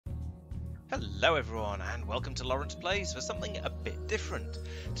Hello everyone and welcome to Laurence Plays for something a bit different.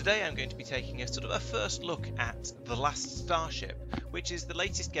 Today I'm going to be taking a sort of a first look at The Last Starship, which is the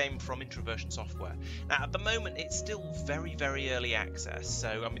latest game from Introversion software. Now at the moment it's still very early access,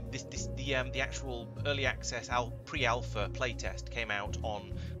 so I mean the actual early access pre-alpha playtest came out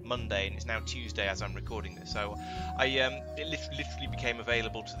on Monday and it's now Tuesday as I'm recording this. So it literally became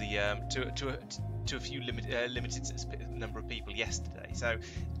available to the to a few limited number of people yesterday.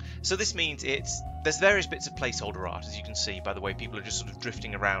 So this means there's various bits of placeholder art, as you can see by the way people are just sort of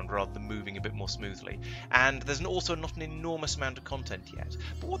drifting around rather than moving a bit more smoothly. And there's also not an enormous amount of content yet,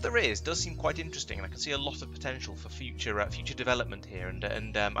 but what there is does seem quite interesting, and I can see a lot of potential for future development here.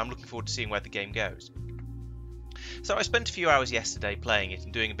 And I'm looking forward to seeing where the game goes. So I spent a few hours yesterday playing it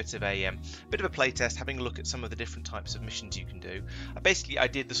and doing a bit of a playtest, having a look at some of the different types of missions you can do. I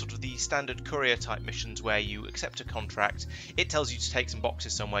did the standard courier type missions where you accept a contract, it tells you to take some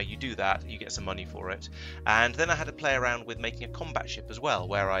boxes somewhere, you do that, you get some money for it. And then I had to play around with making a combat ship as well,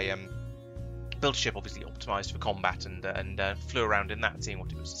 where I built a ship obviously optimized for combat and flew around in that,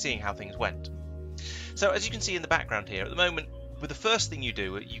 seeing how things went. So as you can see in the background here, at the moment, with the first thing you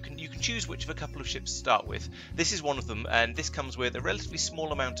do, you can choose which of a couple of ships to start with. This is one of them, and this comes with a relatively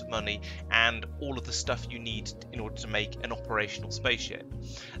small amount of money and all of the stuff you need in order to make an operational spaceship.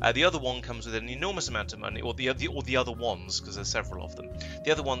 The other one comes with an enormous amount of money, or the other ones, because there's several of them.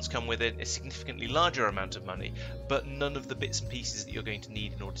 The other ones come with a significantly larger amount of money, but none of the bits and pieces that you're going to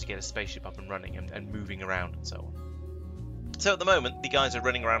need in order to get a spaceship up and running and moving around and so on. So at the moment, the guys are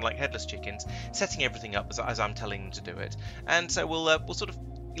running around like headless chickens, setting everything up as I'm telling them to do it. And so we'll sort of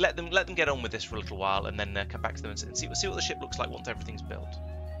let them get on with this for a little while, and then come back to them and see what the ship looks like once everything's built.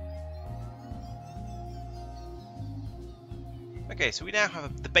 Okay, so we now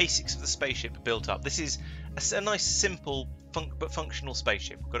have the basics of the spaceship built up. This is a nice, simple, but functional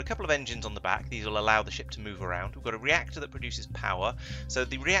spaceship. We've got a couple of engines on the back. These will allow the ship to move around. We've got a reactor that produces power. So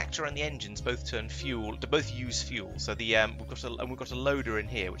the reactor and the engines both turn fuel. They both use fuel. So we've got a loader in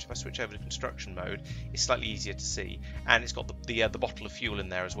here, which if I switch over to construction mode, is slightly easier to see. And it's got the bottle of fuel in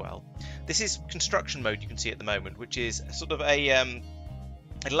there as well. This is construction mode. You can see at the moment, which is sort of a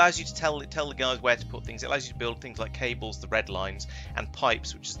it allows you to tell the guys where to put things. It allows you to build things like cables, the red lines, and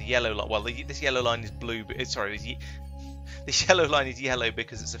pipes, which is the yellow line. Well, this yellow line is blue. This yellow line is yellow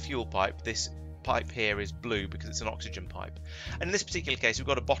because it's a fuel pipe. This pipe here is blue because it's an oxygen pipe. And in this particular case, we've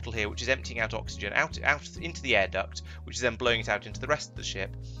got a bottle here which is emptying out oxygen out into the air duct, which is then blowing it out into the rest of the ship.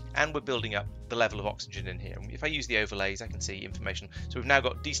 And we're building up the level of oxygen in here. If I use the overlays, I can see information. So we've now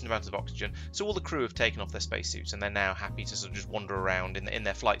got a decent amount of oxygen. So all the crew have taken off their spacesuits and they're now happy to sort of just wander around in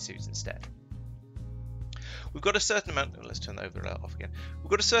their flight suits instead. We've got a certain amount, let's turn the overlay off again. We've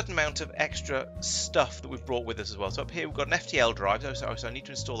got a certain amount of extra stuff that we've brought with us as well. So up here we've got an FTL drive, so I need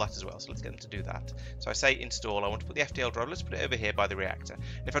to install that as well. So let's get them to do that. So I say install, I want to put the FTL drive, let's put it over here by the reactor.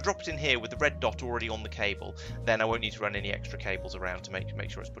 And if I drop it in here with the red dot already on the cable, then I won't need to run any extra cables around to make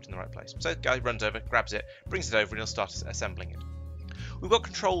sure it's put in the right place. So the guy runs over, grabs it, brings it over, and he'll start assembling it. We've got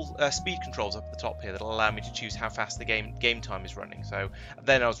speed controls up at the top here that will allow me to choose how fast the game time is running. So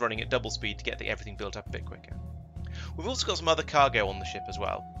then I was running at double speed to get everything built up a bit quicker. We've also got some other cargo on the ship as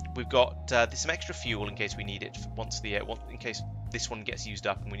well. We've got some extra fuel in case we need it in case this one gets used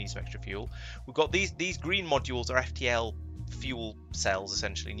up and we need some extra fuel. We've got these green modules are FTL fuel cells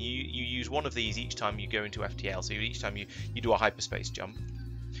essentially, and you use one of these each time you go into FTL. So each time you do a hyperspace jump.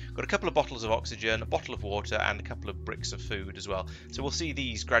 Got a couple of bottles of oxygen, a bottle of water, and a couple of bricks of food as well. So we'll see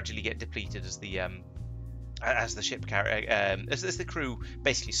these gradually get depleted as the crew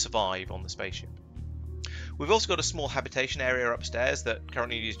basically survive on the spaceship. We've also got a small habitation area upstairs that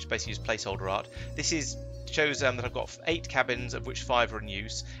currently basically use placeholder art. This shows that I've got 8 cabins, of which 5 are in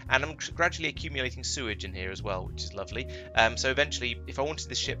use, and I'm gradually accumulating sewage in here as well, which is lovely. So eventually, if I wanted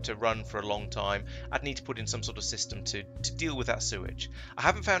this ship to run for a long time, I'd need to put in some sort of system to deal with that sewage. I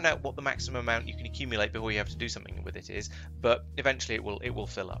haven't found out what the maximum amount you can accumulate before you have to do something with it is, but eventually it will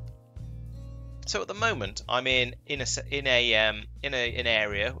fill up. So at the moment I'm in an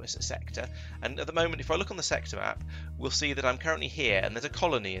area, a sector, and at the moment if I look on the sector map we'll see that I'm currently here and there's a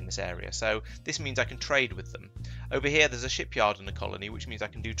colony in this area, so this means I can trade with them. Over here there's a shipyard and a colony, which means I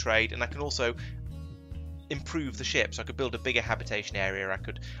can do trade, and I can also improve the ship, so I could build a bigger habitation area. I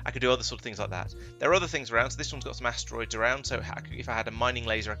could do other sort of things like that. There are other things around, so this one's got some asteroids around, so if I had a mining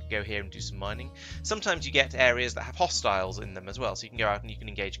laser I could go here and do some mining. Sometimes you get areas that have hostiles in them as well, so you can go out and you can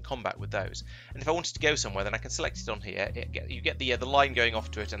engage in combat with those. And if I wanted to go somewhere, then I can select it on here. You get the line going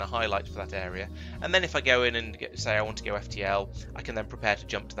off to it and a highlight for that area, and then if I go in and say I want to go FTL, I can then prepare to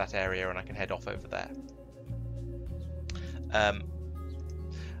jump to that area and I can head off over there.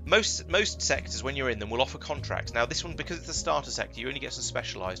 Most sectors, when you're in them, will offer contracts. Now this one, because it's a starter sector, you only get some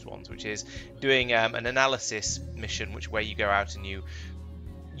specialised ones, which is doing an analysis mission, where you go out and you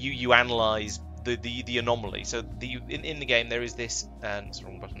analyse the anomaly. So in the game there is this, that's the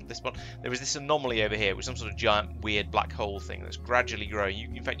wrong button, this one, there is this anomaly over here, which is some sort of giant weird black hole thing that's gradually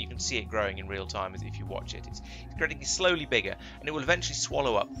growing. In fact, you can see it growing in real time if you watch it. It's getting slowly bigger, and it will eventually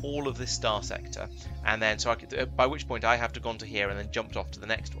swallow up all of this star sector, and then by which point I have to gone to here and then jumped off to the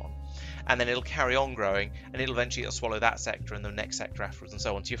next one. And then it'll carry on growing, and it'll swallow that sector and the next sector afterwards, and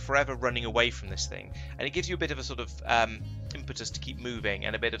so on. So you're forever running away from this thing, and it gives you a bit of a sort of impetus to keep moving,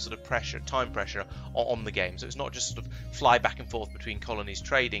 and a bit of sort of time pressure on the game. So it's not just sort of fly back and forth between colonies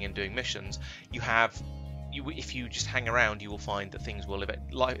trading and doing missions. If you just hang around, you will find that things will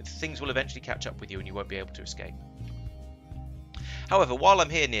eventually catch up with you, and you won't be able to escape. However, while I'm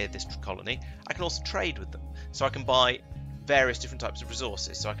here near this colony, I can also trade with them. So I can buy various different types of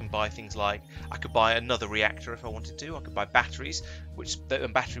resources. So I can buy things like, I could buy another reactor if I wanted to. I could buy batteries, which the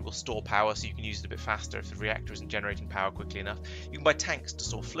battery will store power, so you can use it a bit faster if the reactor isn't generating power quickly enough. You can buy tanks to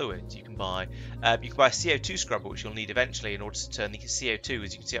store fluids. You can buy a CO2 scrubber, which you'll need eventually in order to turn the CO2.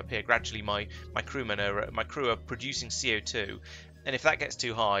 As you can see up here, gradually my crew are producing CO2. And if that gets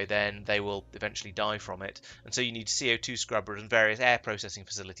too high, then they will eventually die from it. And so you need CO2 scrubbers and various air processing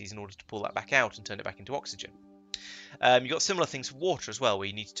facilities in order to pull that back out and turn it back into oxygen. You've got similar things for water as well, where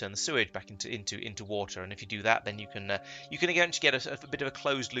you need to turn the sewage back into water, and if you do that, then you can eventually get a bit of a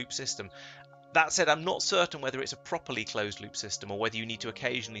closed loop system. That said, I'm not certain whether it's a properly closed loop system, or whether you need to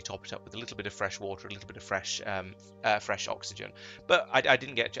occasionally top it up with a little bit of fresh water, a little bit of fresh oxygen. But I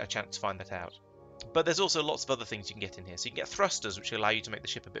didn't get a chance to find that out. But there's also lots of other things you can get in here. So you can get thrusters, which allow you to make the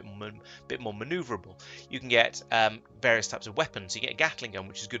ship a bit more maneuverable. You can get various types of weapons. You get a Gatling gun,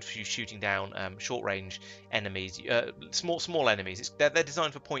 which is good for you shooting down short-range enemies, small enemies. They're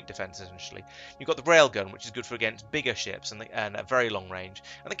designed for point defense, essentially. You've got the railgun, which is good for against bigger ships and at very long range.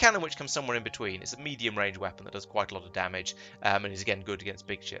 And the cannon, which comes somewhere in between. It's a medium-range weapon that does quite a lot of damage and is again good against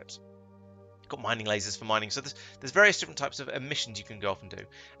big ships. Got mining lasers for mining, so there's various different types of missions you can go off and do.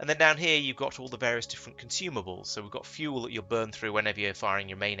 And then down here you've got all the various different consumables. So we've got fuel that you'll burn through whenever you're firing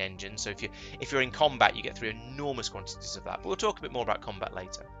your main engine. So if you're in combat, you get through enormous quantities of that. But we'll talk a bit more about combat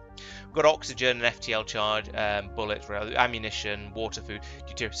later. We've got oxygen, an FTL charge, bullets, ammunition, water, food.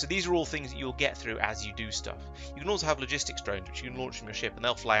 So these are all things that you'll get through as you do stuff. You can also have logistics drones, which you can launch from your ship, and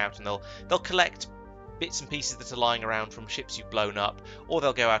they'll fly out and they'll collect bits and pieces that are lying around from ships you've blown up, or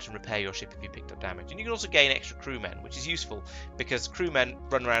they'll go out and repair your ship if you picked up damage. And you can also gain extra crewmen, which is useful because crewmen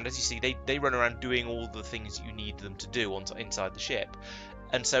run around, as you see, they run around doing all the things you need them to do inside the ship.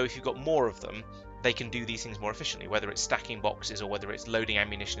 And so if you've got more of them, they can do these things more efficiently, whether it's stacking boxes or whether it's loading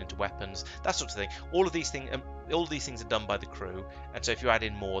ammunition into weapons, that sort of thing. All of these things are done by the crew, and so if you add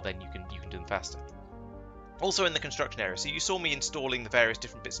in more, then you can do them faster. Also in the construction area, so you saw me installing the various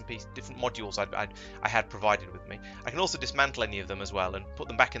different bits and pieces, different modules I had provided with me. I can also dismantle any of them as well and put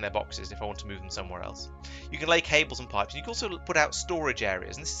them back in their boxes if I want to move them somewhere else. You can lay cables and pipes, and you can also put out storage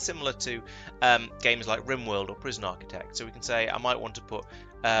areas, and this is similar to games like Rimworld or Prison Architect. So we can say I might want to put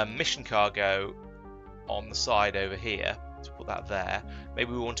mission cargo on the side over here, to put that there.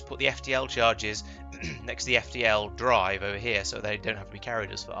 Maybe we want to put the FTL charges next to the FTL drive over here so they don't have to be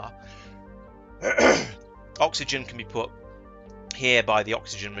carried as far. Oxygen can be put here by the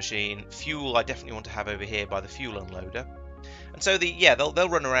oxygen machine. Fuel I definitely want to have over here by the fuel unloader. And so they'll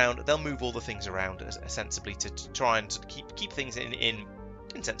run around, they'll move all the things around sensibly to try and keep things in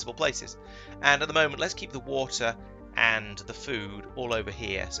sensible places. And at the moment, let's keep the water and the food all over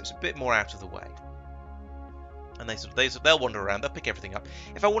here, so it's a bit more out of the way. And they'll wander around, they'll pick everything up.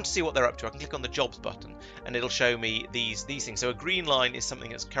 If I want to see what they're up to, I can click on the jobs button and it'll show me these things. So a green line is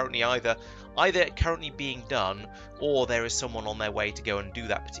something that's currently either currently being done, or there is someone on their way to go and do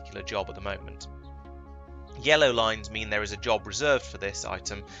that particular job at the moment. Yellow lines mean there is a job reserved for this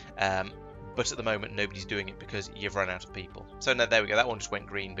item, but at the moment nobody's doing it because you've run out of people. So no, there we go, that one just went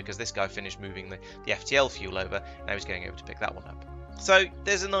green because this guy finished moving the FTL fuel over, now he's going over to pick that one up. So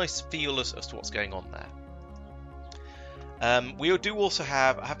there's a nice feel as to what's going on there. We do also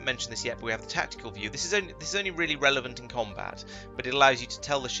have, I haven't mentioned this yet, but we have the tactical view. This is only really relevant in combat, but it allows you to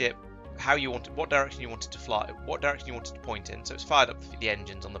tell the ship how you want it, what direction you want it to fly, what direction you want it to point in. So it's fired up the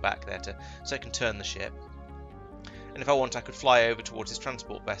engines on the back there so it can turn the ship. And if I want, I could fly over towards this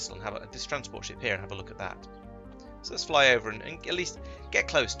transport vessel and have this transport ship here and have a look at that. So let's fly over and at least get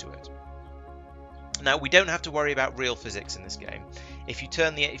close to it. Now we don't have to worry about real physics in this game. If you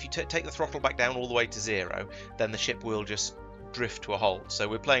take the throttle back down all the way to 0, then the ship will just drift to a halt. So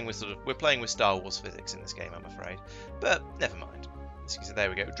we're playing with Star Wars physics in this game, I'm afraid. But never mind. So there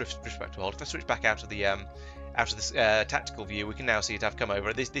we go. Drift back to hold. If I switch back out of the this tactical view, we can now see it have come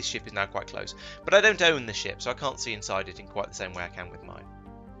over. This ship is now quite close, but I don't own the ship, so I can't see inside it in quite the same way I can with mine.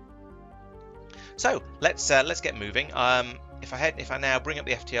 So let's get moving. If I now bring up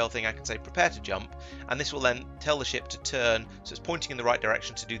the FTL thing, I can say prepare to jump, and this will then tell the ship to turn, so it's pointing in the right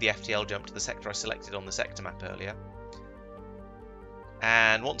direction to do the FTL jump to the sector I selected on the sector map earlier.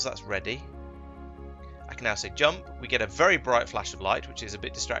 And once that's ready, I can now say jump. We get a very bright flash of light, which is a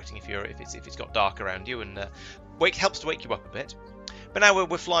bit distracting if it's got dark around you, and helps to wake you up a bit. But now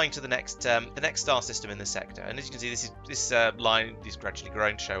we're flying to the next star system in the sector, and as you can see, this line is gradually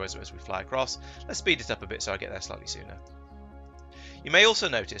growing to show as we fly across. Let's speed it up a bit so I get there slightly sooner. You may also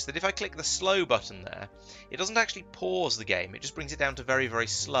notice that if I click the slow button there, it doesn't actually pause the game, it just brings it down to very, very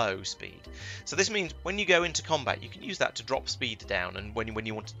slow speed. So this means when you go into combat, you can use that to drop speed down, and when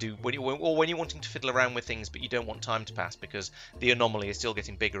you want to do, when you're wanting to fiddle around with things but you don't want time to pass because the anomaly is still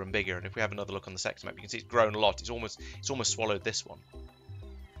getting bigger and bigger. And if we have another look on the sector map, you can see it's grown a lot. It's almost swallowed this one.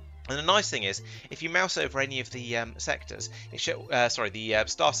 And the nice thing is, if you mouse over any of the sectors, the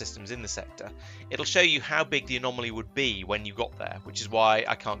star systems in the sector, it'll show you how big the anomaly would be when you got there, which is why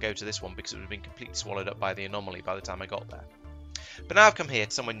I can't go to this one, because it would have been completely swallowed up by the anomaly by the time I got there. But now I've come here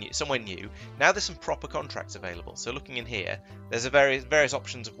to somewhere new. Now there's some proper contracts available. So looking in here, there's various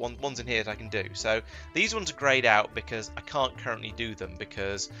options of ones in here that I can do. So these ones are greyed out because I can't currently do them,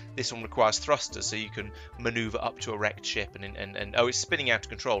 because this one requires thrusters, so you can maneuver up to a wrecked ship, and oh, it's spinning out of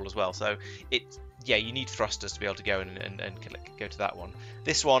control as well. So you need thrusters to be able to go and go to that one.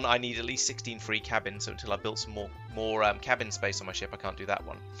 This one I need at least 16 free cabins, so until I've built some more cabin space on my ship, I can't do that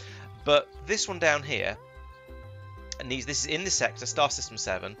one. But this one down here, and this is in this sector, Star System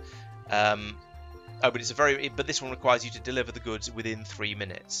 7. But this one requires you to deliver the goods within 3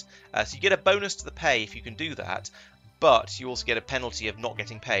 minutes. So you get a bonus to the pay if you can do that, but you also get a penalty of not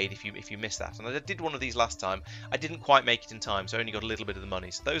getting paid if you miss that. And I did one of these last time. I didn't quite make it in time, so I only got a little bit of the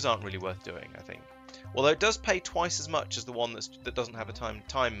money. So those aren't really worth doing, I think. Although it does pay twice as much as the one that doesn't have a time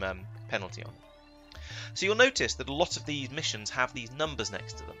penalty on it. So you'll notice that a lot of these missions have these numbers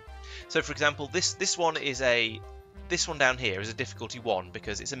next to them. So for example, this one down here is a difficulty 1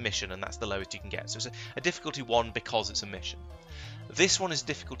 because it's a mission, and that's the lowest you can get. So it's a difficulty 1 because it's a mission. This one is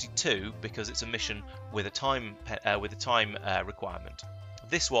difficulty 2 because it's a mission with a time requirement.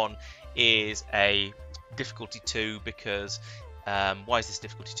 This one is a difficulty 2 because why is this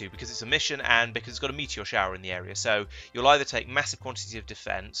difficulty 2? Because it's a mission and because it's got a meteor shower in the area. So you'll either take massive quantities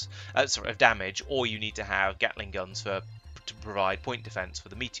of damage, or you need to have Gatling guns to provide point defense for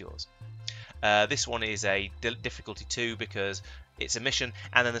the meteors. This one is a difficulty 2 because it's a mission,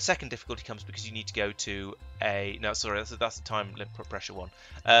 and then the second difficulty comes because you need to go to that's the time pressure one.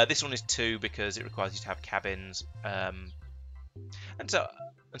 This one is 2 because it requires you to have cabins, and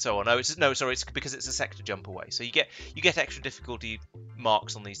so on. It's because it's a sector jump away. So you get extra difficulty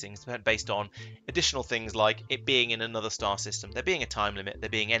marks on these things based on additional things like it being in another star system, there being a time limit, there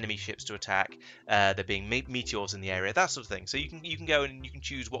being enemy ships to attack, there being meteors in the area, that sort of thing. So you can go and you can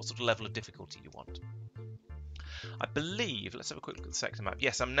choose what sort of level of difficulty you want. I believe, let's have a quick look at the sector map.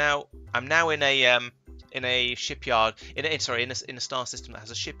 Yes, I'm now in a shipyard, in a star system that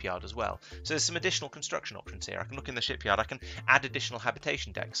has a shipyard as well. So there's some additional construction options here. I can look in the shipyard, I can add additional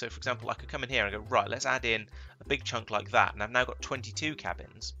habitation decks. So for example, I could come in here and go, right, let's add in a big chunk like that, and I've now got 22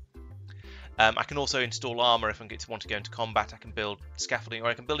 cabins. I can also install armor if I want to go into combat. I can build scaffolding, or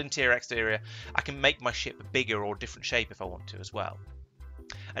I can build interior, exterior. I can make my ship bigger or a different shape if I want to as well.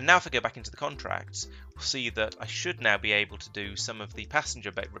 And now if I go back into the contracts, we'll see that I should now be able to do some of the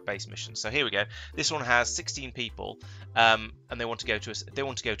passenger base missions. So here we go. This one has 16 people, and they want to go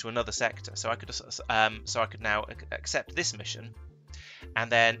to another sector. So I could now accept this mission.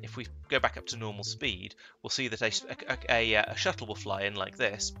 And then if we go back up to normal speed, we'll see that a shuttle will fly in like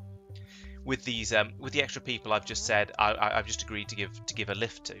this with these with the extra people I've just said I've just agreed to give a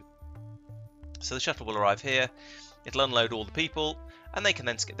lift to. So the shuttle will arrive here. It'll unload all the people, and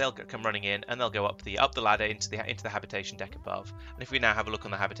they'll come running in, and they'll go up the ladder into the habitation deck above. And if we now have a look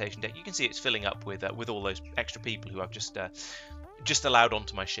on the habitation deck, you can see it's filling up with all those extra people who I've just allowed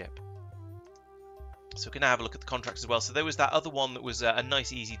onto my ship. So we can now have a look at the contracts as well. So there was that other one that was a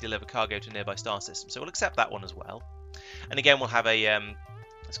nice, easy deliver cargo to nearby star system. So we'll accept that one as well. And again, we'll have a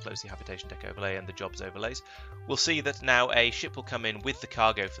let's close the habitation deck overlay and the jobs overlays. We'll see that now a ship will come in with the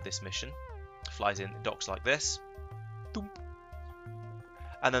cargo for this mission. Flies in, docks like this. Boom.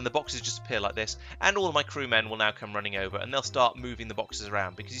 And then the boxes just appear like this, and all of my crewmen will now come running over, and they'll start moving the boxes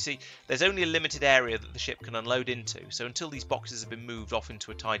around, because you see there's only a limited area that the ship can unload into. So until these boxes have been moved off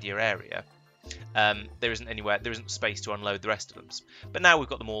into a tidier area, there isn't space to unload the rest of them. But now we've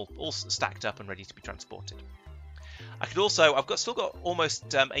got them all stacked up and ready to be transported. I could also, still got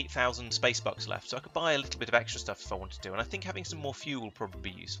almost 8,000 space bucks left, so I could buy a little bit of extra stuff if I wanted to, and I think having some more fuel will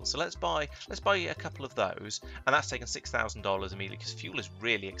probably be useful. So let's buy a couple of those, and that's taken $6,000 immediately because fuel is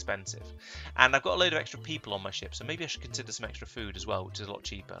really expensive. And I've got a load of extra people on my ship, so maybe I should consider some extra food as well, which is a lot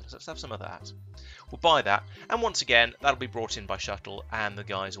cheaper. So let's have some of that. We'll buy that, and once again, that'll be brought in by shuttle, and the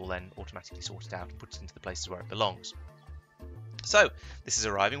guys will then automatically sort it out and put it into the places where it belongs. So this is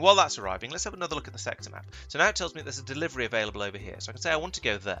arriving. While that's arriving, let's have another look at the sector map. So now it tells me there's a delivery available over here. So I can say I want to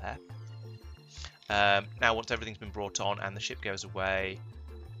go there. Now once everything's been brought on and the ship goes away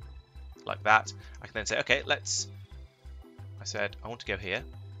like that, I can then say, okay, I said I want to go here.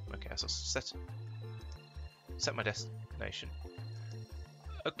 Okay, so set my destination.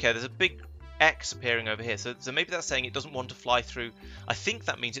 Okay, there's a big X appearing over here, so maybe that's saying it doesn't want to fly through. I think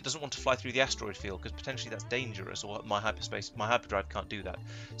that means it doesn't want to fly through the asteroid field because potentially that's dangerous, or my hyperdrive can't do that.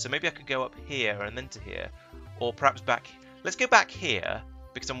 So maybe I could go up here and then to here, or perhaps back. Let's go back here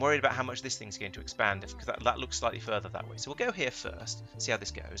because I'm worried about how much this thing's going to expand, because that looks slightly further that way. So we'll go here first, see how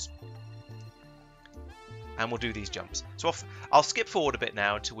this goes, and we'll do these jumps. So I'll skip forward a bit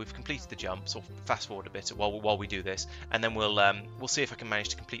now until we've completed the jumps, or fast forward a bit while we do this, and then we'll see if I can manage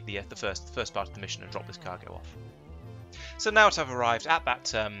to complete the first part of the mission and drop this cargo off. So now that I've arrived at that,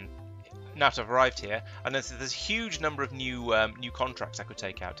 here, and there's a huge number of new contracts I could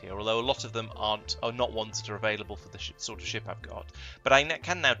take out here. Although a lot of them are not ones that are available for the sort of ship I've got, but I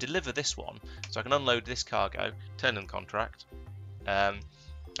can now deliver this one, so I can unload this cargo, turn in the contract.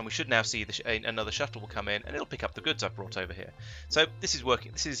 And we should now see another shuttle will come in, and it'll pick up the goods I've brought over here. So this is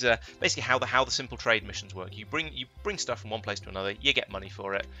working. This is basically how the simple trade missions work. You bring stuff from one place to another, you get money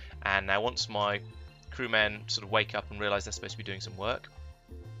for it, and now once my crewmen sort of wake up and realise they're supposed to be doing some work,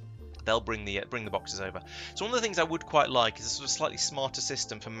 they'll bring the boxes over. So one of the things I would quite like is a sort of slightly smarter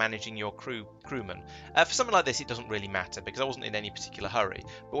system for managing your crewmen. For something like this, it doesn't really matter because I wasn't in any particular hurry.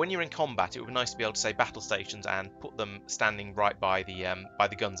 But when you're in combat, it would be nice to be able to say battle stations and put them standing right by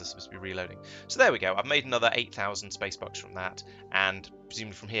the guns they're supposed to be reloading. So there we go. I've made another 8,000 space bucks from that, and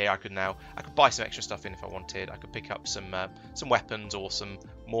presumably from here I could buy some extra stuff in if I wanted. I could pick up some weapons or some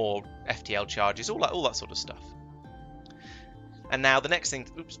more FTL charges, all that sort of stuff. And now the next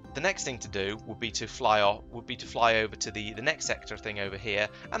thing to do would be to fly over to the next sector thing over here,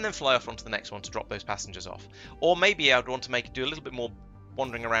 and then fly off onto the next one to drop those passengers off. Or maybe I'd want to do a little bit more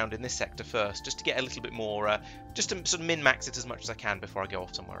wandering around in this sector first, just to get a little bit more, just to sort of min-max it as much as I can before I go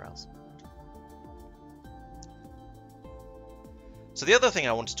off somewhere else. So the other thing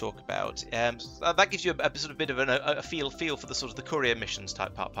I want to talk about, that gives you a sort of bit of a feel for the sort of the courier missions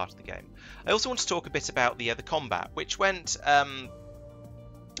type part of the game. I also want to talk a bit about the combat, which went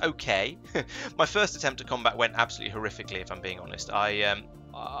okay. My first attempt at combat went absolutely horrifically, if I'm being honest. I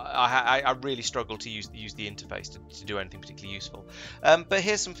really struggled to use the interface to do anything particularly useful. But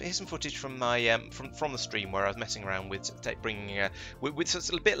here's some footage from my from the stream where I was messing around with bringing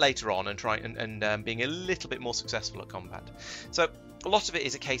with a bit later on and trying and being a little bit more successful at combat. So a lot of it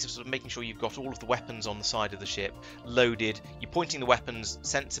is a case of sort of making sure you've got all of the weapons on the side of the ship loaded. You're pointing the weapons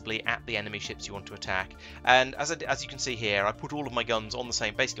sensibly at the enemy ships you want to attack. And as you can see here, I put all of my guns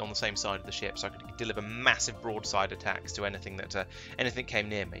basically on the same side of the ship, so I could deliver massive broadside attacks to anything that came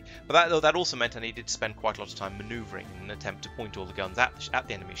near me. But that also meant I needed to spend quite a lot of time manoeuvring in an attempt to point all the guns at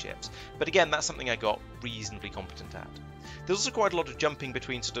the enemy ships. But again, that's something I got reasonably competent at. There's also quite a lot of jumping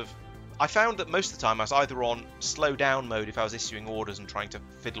between sort of. I found that most of the time I was either on slow down mode if I was issuing orders and trying to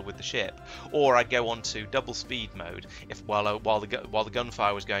fiddle with the ship, or I'd go on to double speed mode while the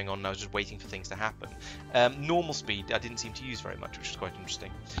gunfire was going on and I was just waiting for things to happen. Normal speed I didn't seem to use very much, which was quite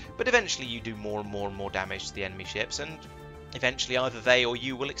interesting. But eventually you do more and more damage to the enemy ships, and eventually either they or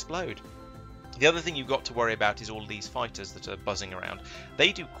you will explode. The other thing you've got to worry about is all these fighters that are buzzing around.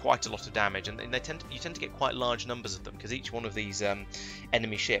 They do quite a lot of damage, and you tend to get quite large numbers of them, because each one of these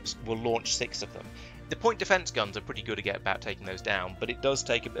enemy ships will launch 6 of them. The point defense guns are pretty good about taking those down, but it does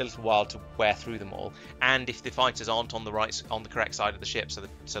take a little while to wear through them all. And if the fighters aren't on the correct side of the ship, so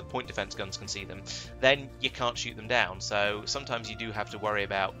the point defense guns can see them, then you can't shoot them down. So sometimes you do have to worry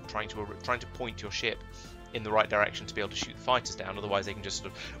about trying to point your ship in the right direction to be able to shoot the fighters down. Otherwise they can just sort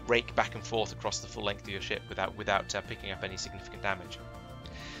of rake back and forth across the full length of your ship without picking up any significant damage.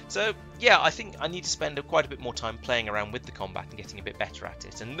 So yeah, I think I need to spend quite a bit more time playing around with the combat and getting a bit better at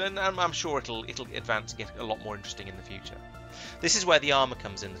it, and then I'm sure it'll advance and get a lot more interesting in the future. This is where the armor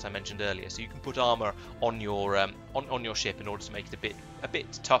comes in that I mentioned earlier. So you can put armor on your on your ship in order to make it a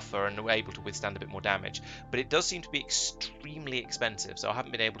bit tougher and able to withstand a bit more damage. But it does seem to be extremely expensive, so I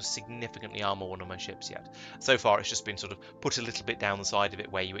haven't been able to significantly armor one of my ships yet. So far, it's just been sort of put a little bit down the side of it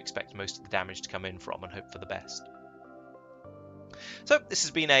where you expect most of the damage to come in from, and hope for the best. So this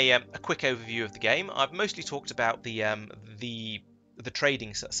has been a quick overview of the game. I've mostly talked about the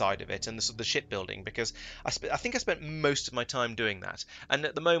trading side of it and the shipbuilding, because I think I spent most of my time doing that, and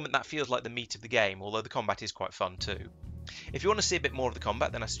at the moment that feels like the meat of the game, although the combat is quite fun too. If you want to see a bit more of the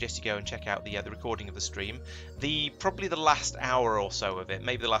combat, then I suggest you go and check out the recording of the stream. Probably the last hour or so of it,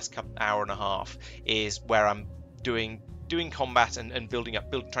 maybe the last hour and a half, is where I'm doing combat and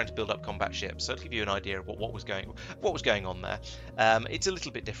trying to build up combat ships. So it'll give you an idea of what was going on there. It's a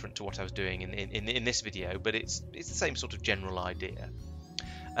little bit different to what I was doing in this video, but it's the same sort of general idea.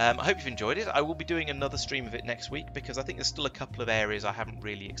 I hope you've enjoyed it. I will be doing another stream of it next week, because I think there's still a couple of areas I haven't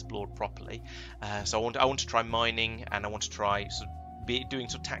really explored properly. So I want to try mining, and I want to try doing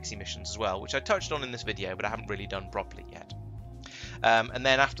taxi missions as well, which I touched on in this video, but I haven't really done properly yet. And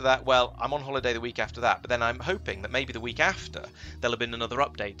then after that, well, I'm on holiday the week after that, but then I'm hoping that maybe the week after there'll have been another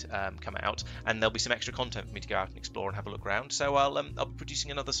update come out, and there'll be some extra content for me to go out and explore and have a look around. So I'll be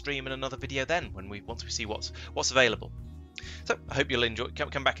producing another stream and another video then, once we see what's available. So I hope you'll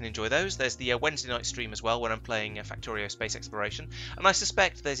come back and enjoy those. There's the Wednesday night stream as well, where I'm playing Factorio Space Exploration, and I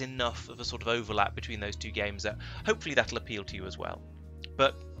suspect there's enough of a sort of overlap between those two games that hopefully that'll appeal to you as well.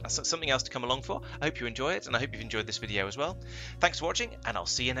 But that's something else to come along for. I hope you enjoy it, and I hope you've enjoyed this video as well. Thanks for watching, and I'll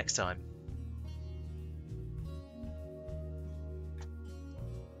see you next time.